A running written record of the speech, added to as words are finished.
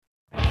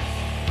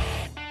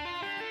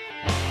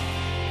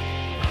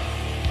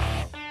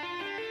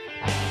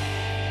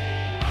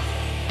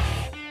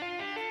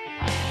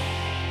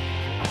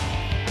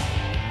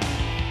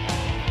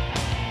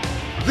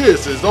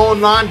This is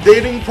Online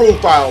Dating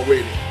Profile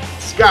Rating.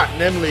 Scott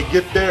and Emily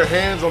get their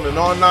hands on an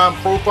online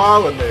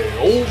profile and they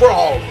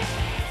overhaul it.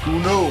 Who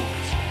knows?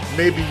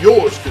 Maybe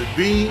yours could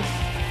be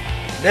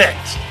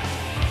next.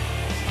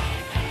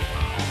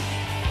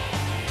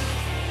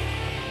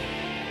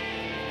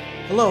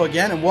 Hello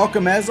again, and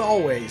welcome as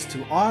always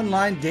to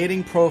Online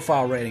Dating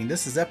Profile Rating.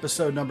 This is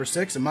episode number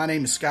 6, and my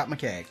name is Scott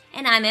McKay.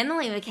 And I'm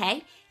Emily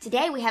McKay.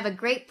 Today we have a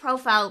great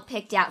profile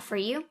picked out for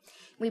you.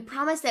 We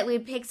promised that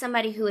we'd pick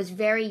somebody who is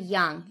very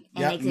young,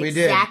 and it's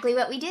exactly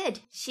what we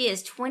did. She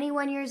is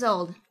 21 years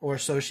old. Or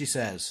so she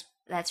says.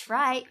 That's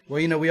right.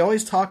 Well, we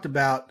always talked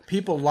about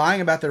people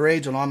lying about their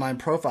age on online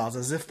profiles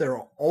as if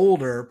they're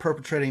older,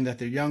 perpetrating that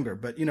they're younger.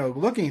 But,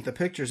 looking at the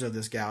pictures of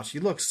this gal,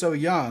 she looks so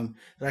young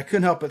that I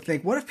couldn't help but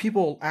think, what if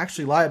people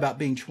actually lie about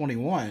being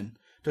 21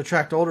 to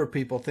attract older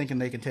people thinking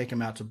they can take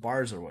them out to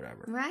bars or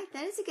whatever? Right,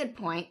 that is a good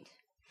point.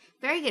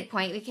 Very good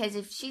point, because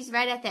if she's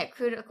right at that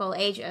critical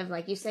age of,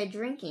 like you said,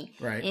 drinking.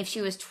 Right. And if she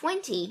was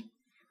 20,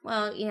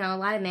 well, a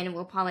lot of men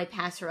will probably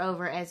pass her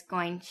over as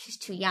going, she's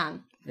too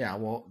young. Yeah,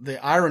 well,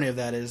 the irony of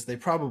that is they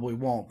probably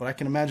won't, but I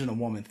can imagine a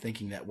woman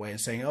thinking that way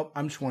and saying, oh,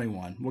 I'm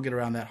 21. We'll get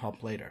around that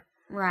hump later.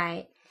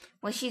 Right.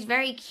 Well, she's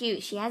very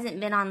cute. She hasn't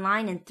been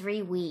online in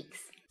 3 weeks.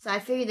 So I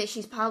figured that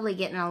she's probably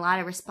getting a lot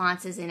of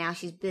responses and now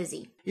she's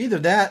busy. Either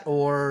that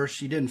or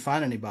she didn't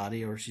find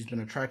anybody or she's been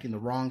attracting the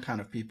wrong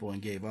kind of people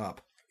and gave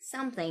up.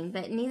 Something,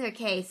 but in either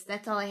case,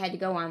 that's all I had to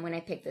go on when I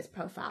picked this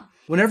profile.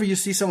 Whenever you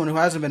see someone who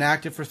hasn't been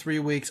active for 3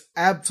 weeks,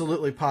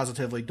 absolutely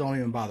positively don't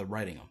even bother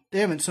writing them.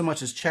 They haven't so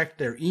much as checked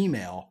their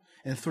email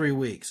in 3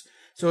 weeks.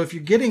 So if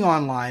you're getting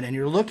online and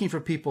you're looking for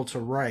people to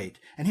write,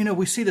 and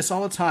we see this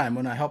all the time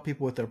when I help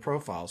people with their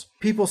profiles.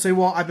 People say,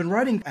 well, I've been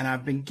writing and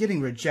I've been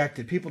getting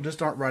rejected. People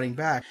just aren't writing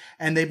back.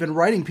 And they've been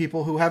writing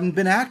people who haven't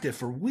been active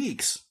for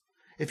weeks.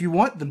 If you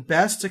want the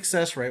best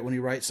success rate when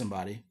you write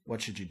somebody,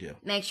 what should you do?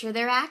 Make sure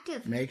they're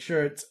active. Make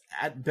sure it's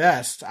at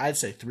best, I'd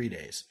say 3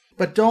 days.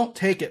 But don't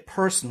take it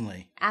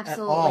personally.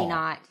 Absolutely at all.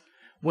 not.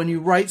 When you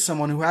write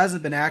someone who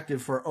hasn't been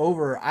active for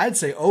over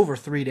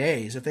 3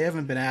 days, if they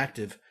haven't been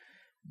active,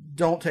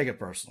 don't take it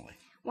personally.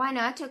 Why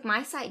no? I took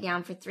my site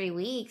down for 3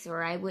 weeks,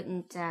 or I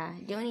wouldn't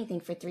do anything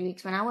for 3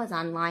 weeks when I was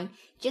online,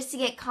 just to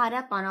get caught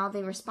up on all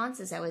the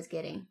responses I was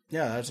getting.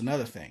 Yeah, that's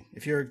another thing.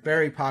 If you're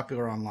very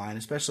popular online,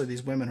 especially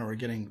these women who are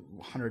getting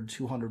 100,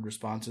 200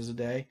 responses a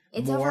day.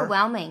 It's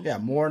overwhelming. Yeah,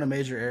 more in a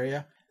major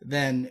area,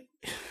 then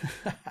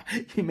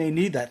you may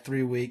need that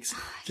 3 weeks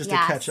just to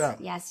catch up.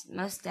 Yes,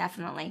 most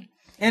definitely.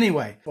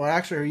 Anyway, well,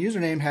 actually, her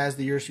username has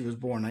the year she was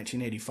born,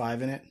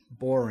 1985, in it.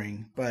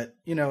 Boring. But,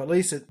 at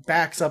least it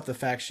backs up the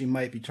fact she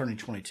might be turning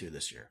 22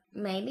 this year.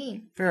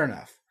 Maybe. Fair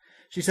enough.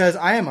 She says,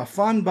 I am a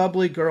fun,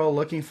 bubbly girl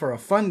looking for a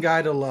fun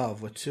guy to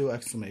love with 2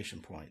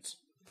 exclamation points.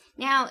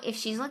 Now, if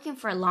she's looking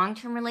for a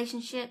long-term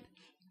relationship,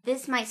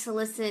 this might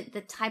solicit the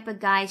type of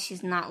guy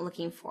she's not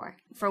looking for.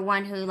 For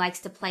one who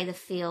likes to play the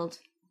field,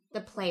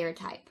 the player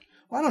type.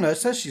 Well, I don't know. It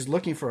says she's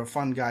looking for a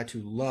fun guy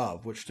to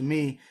love, which to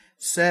me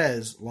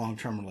says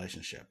long-term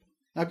relationship.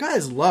 Now,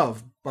 guys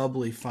love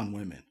bubbly, fun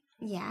women.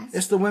 Yes.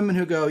 It's the women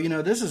who go,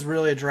 this is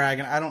really a drag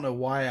and I don't know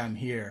why I'm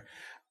here.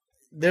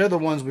 They're the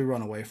ones we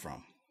run away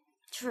from.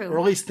 True. Or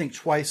at least think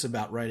twice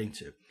about writing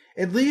to.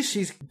 At least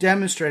she's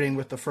demonstrating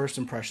with the first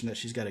impression that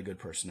she's got a good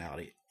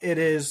personality. It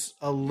is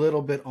a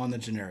little bit on the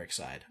generic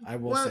side. I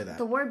will say that.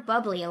 The word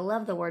bubbly, I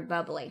love the word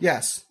bubbly.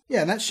 Yes.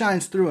 Yeah, and that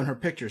shines through in her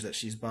pictures that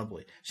she's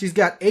bubbly. She's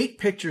got 8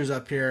 pictures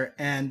up here,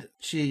 and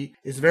she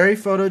is very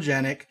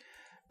photogenic.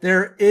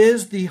 There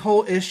is the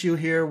whole issue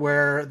here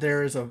where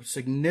there is a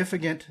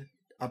significant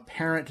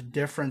apparent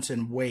difference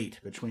in weight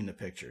between the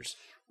pictures.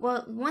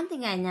 Well, one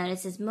thing I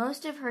noticed is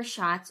most of her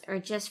shots are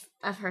just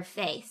of her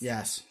face.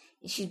 Yes.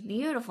 She's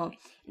beautiful.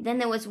 Then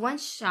there was one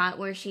shot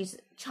where she's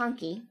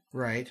chunky.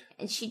 Right.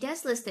 And she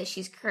does list that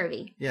she's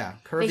curvy. Yeah,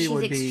 curvy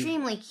would be... But she's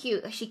extremely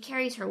cute. She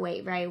carries her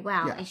weight very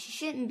well. Yeah. And she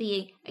shouldn't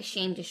be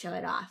ashamed to show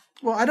it off.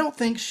 Well, I don't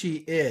think she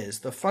is.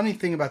 The funny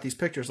thing about these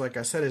pictures, like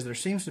I said, is there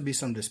seems to be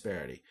some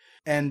disparity.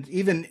 And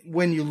even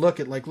when you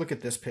look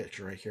at this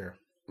picture right here.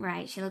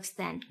 Right, she looks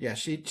thin. Yeah,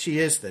 she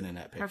is thin in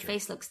that picture. Her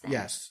face looks thin.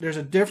 Yes. There's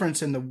a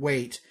difference in the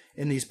weight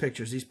in these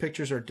pictures. These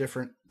pictures are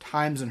different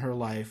times in her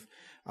life.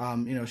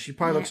 She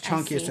probably looks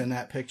chunkiest in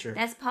that picture.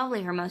 That's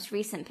probably her most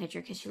recent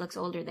picture because she looks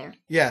older there.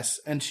 Yes,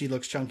 and she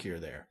looks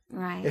chunkier there.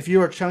 Right. If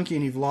you are chunky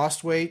and you've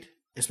lost weight,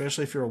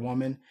 especially if you're a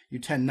woman, you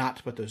tend not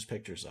to put those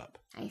pictures up.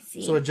 I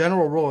see. So a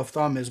general rule of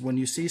thumb is when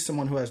you see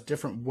someone who has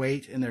different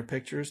weight in their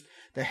pictures,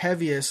 the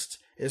heaviest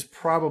is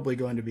probably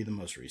going to be the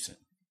most recent.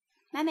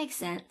 That makes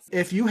sense.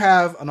 If you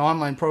have an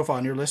online profile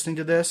and you're listening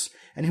to this,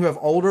 and you have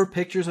older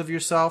pictures of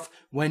yourself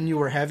when you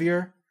were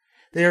heavier,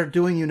 they are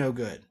doing you no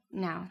good.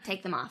 No,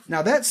 take them off.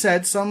 Now, that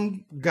said,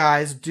 some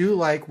guys do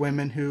like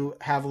women who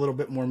have a little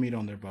bit more meat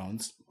on their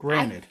bones.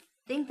 Granted.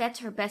 I think that's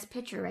her best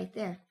picture right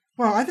there.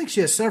 Well, I think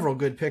she has several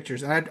good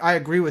pictures, and I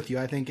agree with you.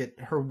 I think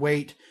her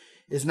weight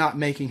is not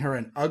making her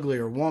an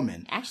uglier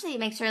woman. Actually, it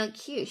makes her look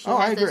cute. She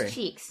I has agree. those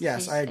cheeks.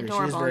 Yes, I agree.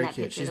 She's very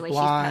cute. She's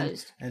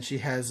blonde, and she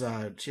has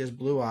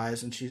blue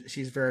eyes, and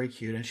she's very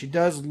cute. And she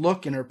does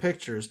look in her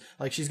pictures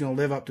like she's going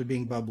to live up to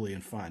being bubbly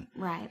and fun.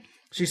 Right.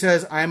 She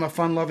says, I am a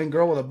fun-loving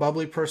girl with a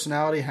bubbly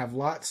personality and have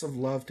lots of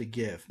love to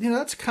give. You know,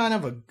 that's kind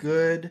of a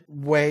good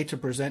way to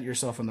present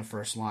yourself in the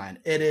first line.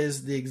 It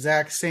is the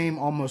exact same,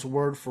 almost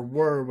word for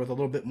word, with a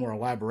little bit more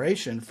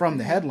elaboration from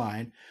the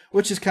headline,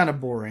 which is kind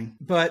of boring.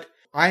 But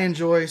I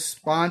enjoy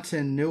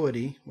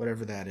spontaneity,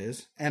 whatever that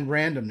is, and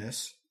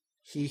randomness.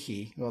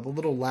 Hee. Well, the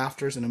little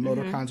laughters and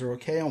emoticons are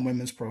okay on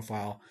women's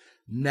profile,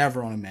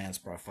 never on a man's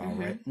profile,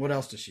 right? What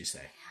else does she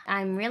say?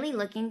 I'm really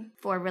looking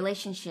for a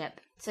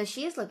relationship. So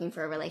she is looking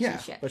for a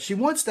relationship. Yeah, but she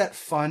wants that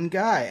fun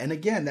guy. And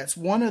again, that's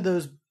one of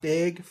those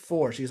big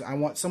four. I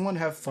want someone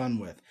to have fun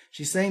with.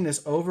 She's saying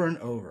this over and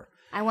over.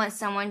 I want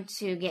someone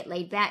to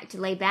lay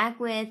back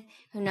with,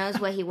 who knows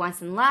what he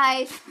wants in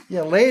life.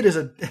 Yeah, laid is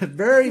a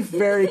very,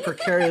 very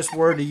precarious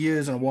word to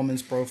use in a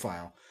woman's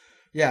profile.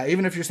 Yeah,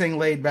 even if you're saying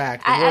laid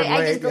back.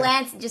 I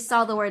just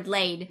saw the word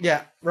laid.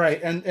 Yeah,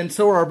 right. And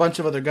so are a bunch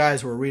of other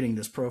guys who are reading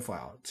this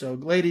profile. So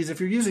ladies,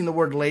 if you're using the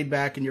word laid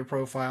back in your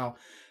profile,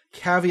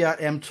 caveat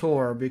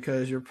emptor,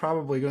 because you're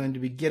probably going to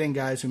be getting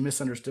guys who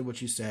misunderstood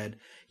what you said.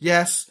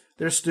 Yes,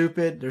 they're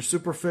stupid, they're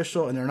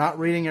superficial, and they're not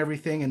reading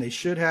everything, and they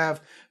should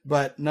have,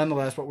 but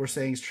nonetheless, what we're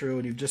saying is true,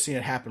 and you've just seen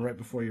it happen right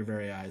before your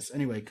very eyes.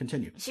 Anyway,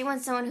 continue. She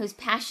wants someone who's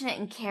passionate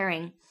and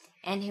caring,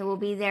 and who will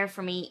be there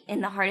for me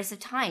in the hardest of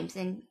times,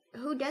 and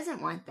who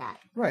doesn't want that?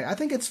 Right, I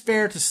think it's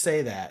fair to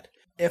say that.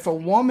 If a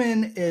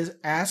woman is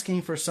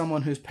asking for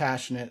someone who's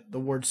passionate, the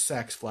word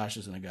sex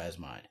flashes in a guy's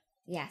mind.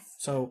 Yes.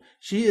 So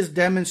she is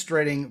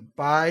demonstrating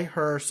by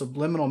her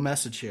subliminal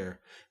message here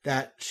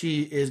that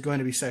she is going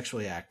to be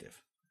sexually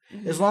active.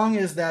 As long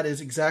as that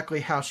is exactly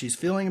how she's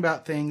feeling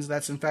about things,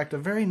 that's in fact a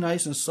very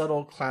nice and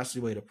subtle, classy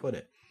way to put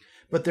it.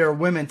 But there are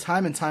women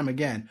time and time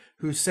again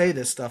who say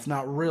this stuff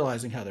not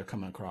realizing how they're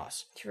coming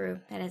across. True.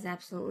 That is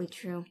absolutely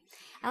true.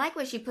 I like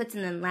what she puts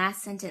in the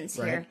last sentence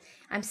here. Right.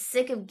 I'm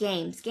sick of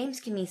games. Games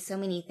can mean so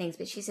many things,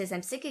 but she says,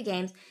 I'm sick of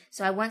games,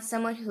 so I want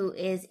someone who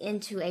is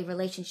into a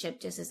relationship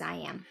just as I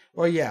am.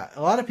 Well, yeah.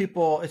 A lot of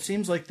people, it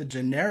seems like the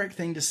generic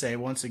thing to say,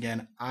 once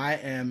again, I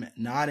am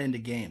not into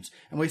games.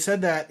 And we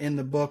said that in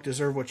the book,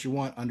 Deserve What You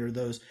Want, under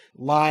those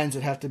lines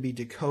that have to be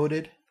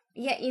decoded.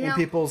 Yeah, in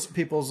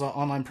people's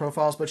online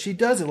profiles, but she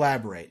does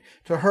elaborate.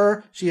 To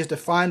her, she has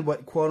defined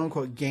what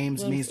quote-unquote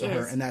games means to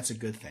her, and that's a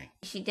good thing.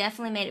 She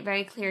definitely made it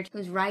very clear to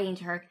who's writing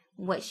to her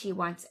what she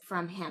wants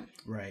from him.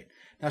 Right.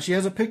 Now, she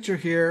has a picture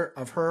here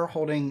of her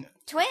holding...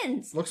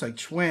 twins. Looks like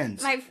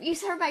twins. You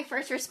heard my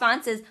first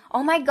response is,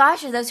 oh my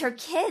gosh, are those her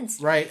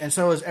kids? Right, and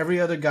so is every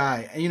other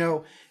guy. And, you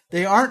know,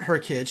 they aren't her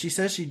kids. She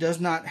says she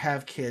does not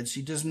have kids.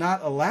 She does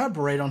not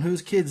elaborate on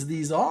whose kids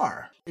these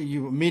are.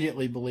 You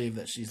immediately believe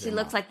that she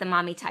looks like the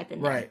mommy type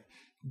in there. Right.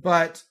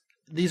 But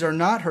these are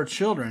not her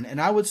children, and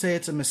I would say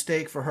it's a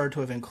mistake for her to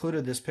have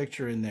included this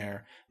picture in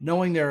there,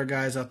 knowing there are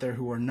guys out there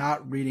who are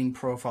not reading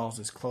profiles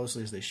as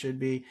closely as they should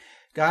be.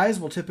 Guys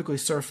will typically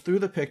surf through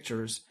the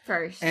pictures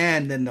first,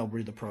 and then they'll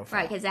read the profile.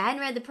 Right, because I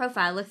hadn't read the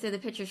profile. I looked through the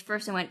pictures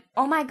first and went,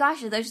 oh my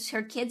gosh, are those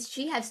her kids?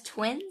 She has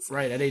twins?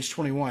 Right, at age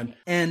 21.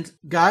 And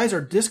guys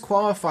are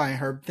disqualifying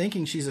her,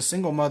 thinking she's a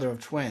single mother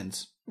of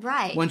twins.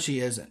 Right. When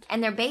she isn't.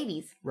 And they're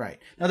babies. Right.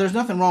 Now, there's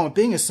nothing wrong with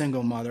being a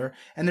single mother,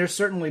 and there's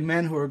certainly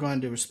men who are going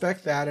to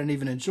respect that and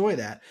even enjoy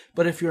that.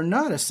 But if you're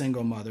not a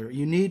single mother,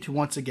 you need to,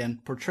 once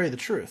again, portray the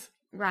truth.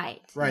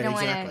 Right. Right, you don't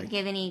exactly. want to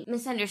give any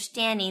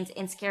misunderstandings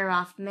and scare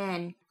off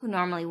men who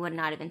normally would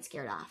not have been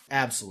scared off.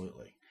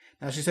 Absolutely.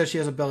 Now, she says she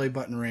has a belly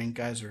button ring.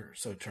 Guys are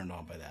so turned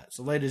on by that.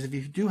 So, ladies, if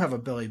you do have a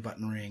belly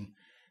button ring,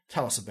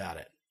 tell us about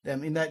it. I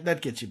mean,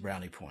 that gets you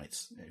brownie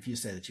points if you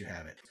say that you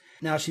have it.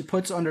 Now, she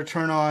puts under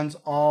turn-ons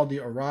all the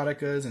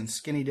eroticas and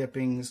skinny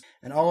dippings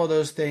and all of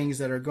those things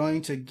that are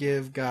going to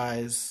give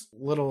guys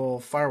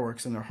little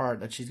fireworks in their heart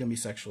that she's going to be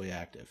sexually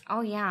active.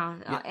 Oh, yeah.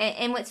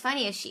 And what's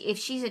funny is if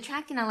she's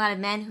attracting a lot of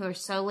men who are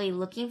solely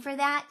looking for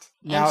that,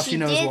 now and she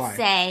knows why. Did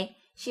say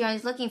she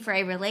was looking for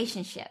a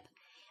relationship.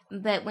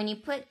 But when you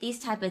put these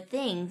type of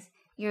things,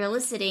 you're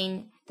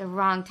eliciting the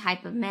wrong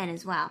type of men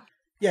as well.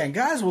 Yeah, and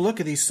guys will look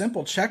at these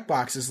simple check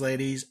boxes,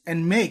 ladies,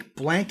 and make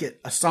blanket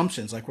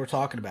assumptions like we're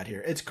talking about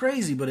here. It's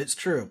crazy, but it's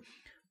true.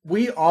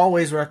 We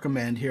always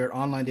recommend here at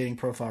Online Dating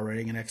Profile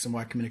Rating and X and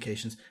Y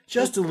Communications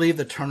just to leave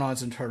the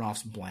turn-ons and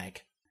turn-offs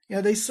blank. You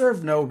know, they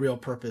serve no real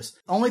purpose.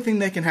 Only thing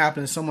that can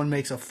happen is someone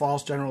makes a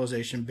false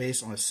generalization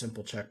based on a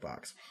simple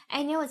checkbox.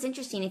 I know it's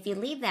interesting. If you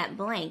leave that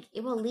blank,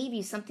 it will leave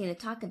you something to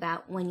talk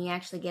about when you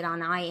actually get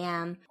on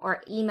IM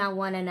or email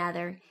one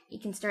another. You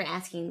can start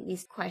asking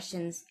these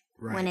questions.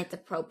 Right. When it's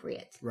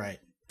appropriate. Right.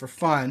 For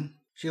fun,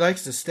 she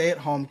likes to stay at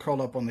home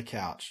curled up on the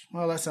couch.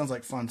 Well, that sounds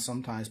like fun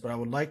sometimes, but I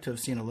would like to have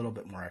seen a little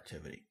bit more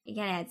activity. You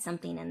gotta add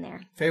something in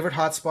there. Favorite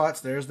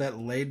hotspots, there's that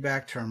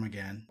laid-back term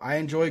again. I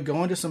enjoy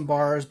going to some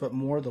bars, but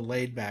more the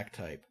laid-back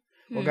type.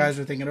 Well, guys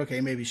are thinking, okay,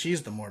 maybe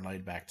she's the more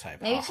laid-back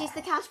type. Maybe she's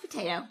the couch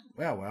potato.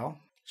 Well.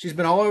 She's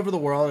been all over the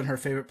world, and her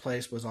favorite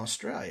place was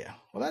Australia.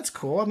 Well, that's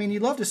cool. I mean, you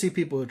love to see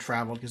people who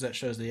traveled because that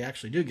shows they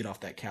actually do get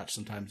off that couch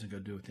sometimes and go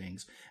do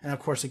things. And, of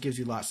course, it gives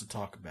you lots to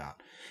talk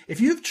about.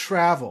 If you've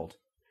traveled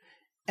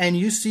and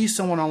you see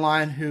someone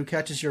online who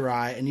catches your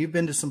eye and you've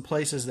been to some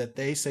places that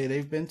they say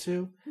they've been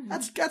to,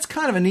 that's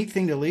kind of a neat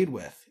thing to lead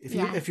with.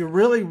 If you're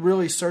really,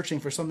 really searching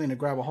for something to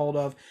grab a hold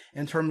of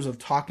in terms of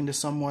talking to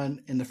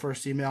someone in the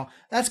first email,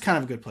 that's kind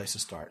of a good place to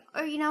start.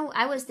 Or,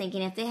 I was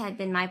thinking if they had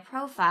been my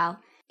profile,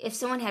 if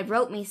someone had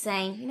wrote me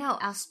saying,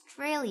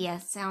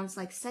 Australia sounds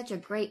like such a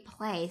great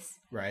place.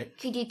 Right.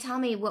 Could you tell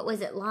me what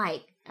was it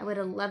like? I would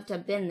have loved to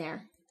have been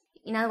there.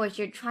 In other words,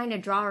 you're trying to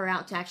draw her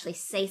out to actually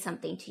say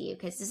something to you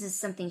because this is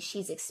something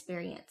she's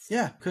experienced.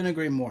 Yeah, couldn't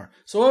agree more.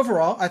 So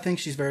overall, I think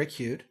she's very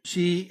cute.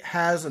 She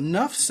has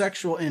enough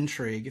sexual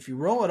intrigue if you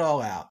roll it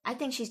all out. I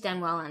think she's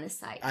done well on this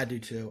site. I do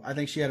too. I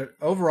think she had an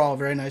overall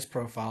very nice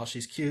profile.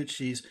 She's cute.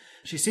 She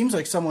seems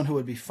like someone who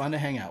would be fun to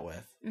hang out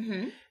with.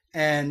 Mm-hmm.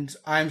 And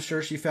I'm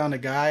sure she found a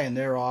guy and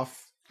they're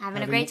off.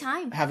 Having a great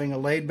time. Having a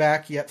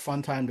laid-back yet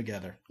fun time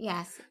together.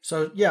 Yes.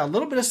 So, yeah, a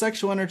little bit of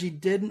sexual energy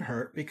didn't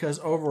hurt because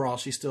overall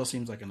she still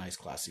seems like a nice,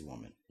 classy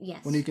woman.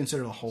 Yes. When you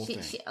consider the whole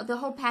thing. The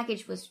whole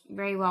package was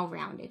very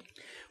well-rounded.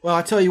 Well,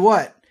 I tell you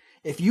what,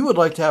 if you would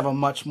like to have a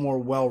much more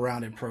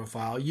well-rounded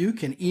profile, you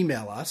can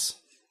email us.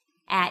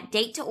 At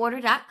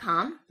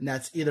datetoorder.com. And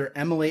that's either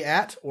Emily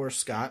at or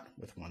Scott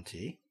with one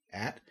T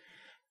at.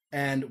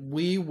 And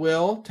we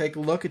will take a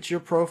look at your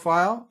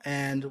profile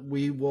and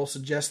we will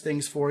suggest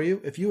things for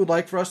you. If you would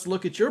like for us to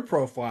look at your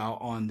profile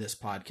on this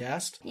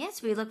podcast.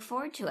 Yes, we look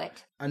forward to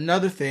it.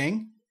 Another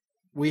thing,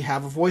 we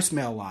have a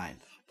voicemail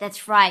line.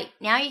 That's right.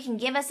 Now you can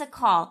give us a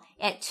call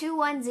at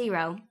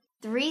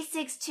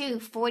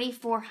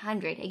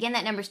 210-362-4400. Again,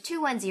 that number is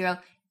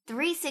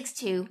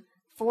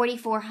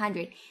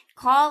 210-362-4400.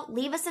 Call,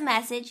 leave us a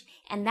message,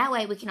 and that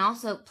way we can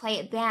also play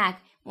it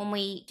back when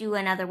we do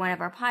another one of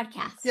our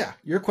podcasts. Yeah,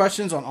 your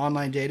questions on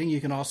online dating. You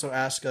can also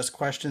ask us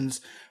questions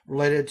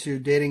related to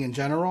dating in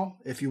general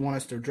if you want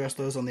us to address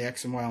those on the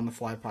X and Y on the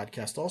Fly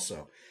podcast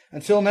also.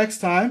 Until next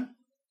time.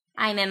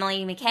 I'm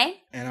Emily McKay.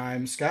 And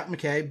I'm Scott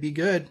McKay. Be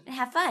good. And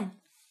have fun.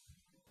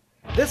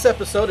 This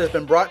episode has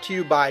been brought to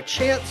you by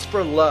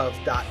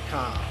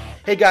ChanceForLove.com.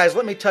 Hey guys,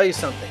 let me tell you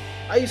something.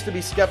 I used to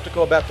be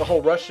skeptical about the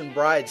whole Russian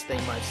brides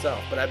thing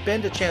myself, but I've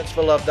been to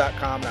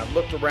ChanceForLove.com and I've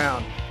looked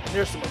around and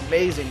there's some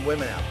amazing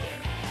women out there.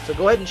 So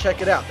go ahead and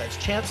check it out. That's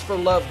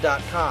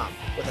chanceforlove.com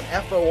with an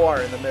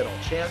F-O-R in the middle.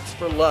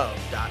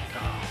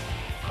 chanceforlove.com.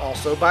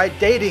 Also by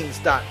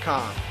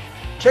datings.com.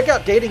 Check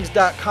out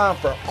datings.com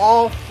for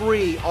all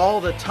free, all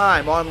the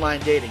time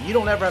online dating. You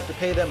don't ever have to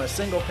pay them a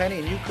single penny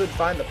and you could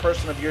find the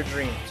person of your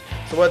dreams.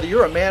 So whether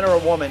you're a man or a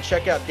woman,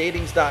 check out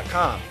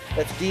datings.com.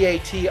 That's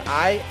D-A-T-I-N-G-Z.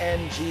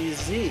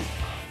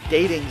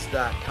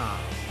 Datings.com.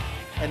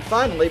 And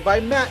finally, by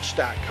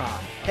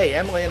Match.com. Hey,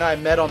 Emily and I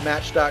met on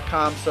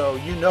Match.com, so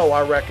you know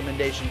our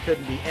recommendation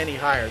couldn't be any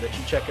higher that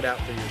you check it out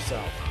for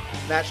yourself.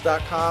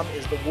 Match.com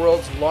is the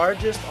world's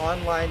largest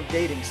online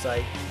dating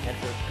site, and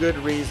for good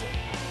reason.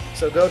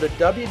 So go to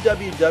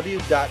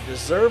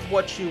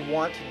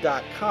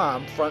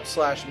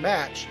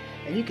www.deservewhatyouwant.com/match,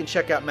 and you can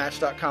check out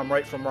Match.com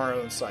right from our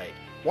own site.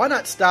 Why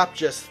not stop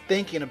just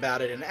thinking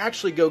about it and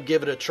actually go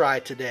give it a try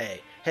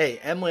today? Hey,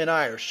 Emily and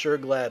I are sure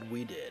glad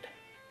we did.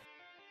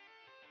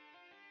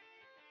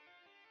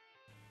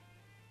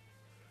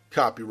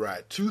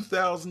 Copyright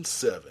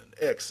 2007,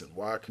 X and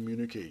Y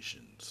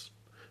Communications.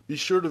 Be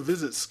sure to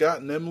visit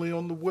Scott and Emily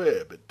on the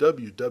web at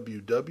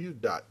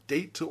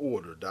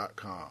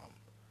www.datetoorder.com.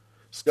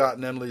 Scott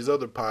and Emily's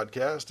other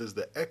podcast is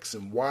the X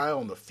and Y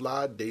on the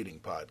Fly Dating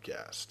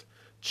Podcast.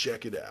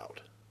 Check it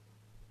out.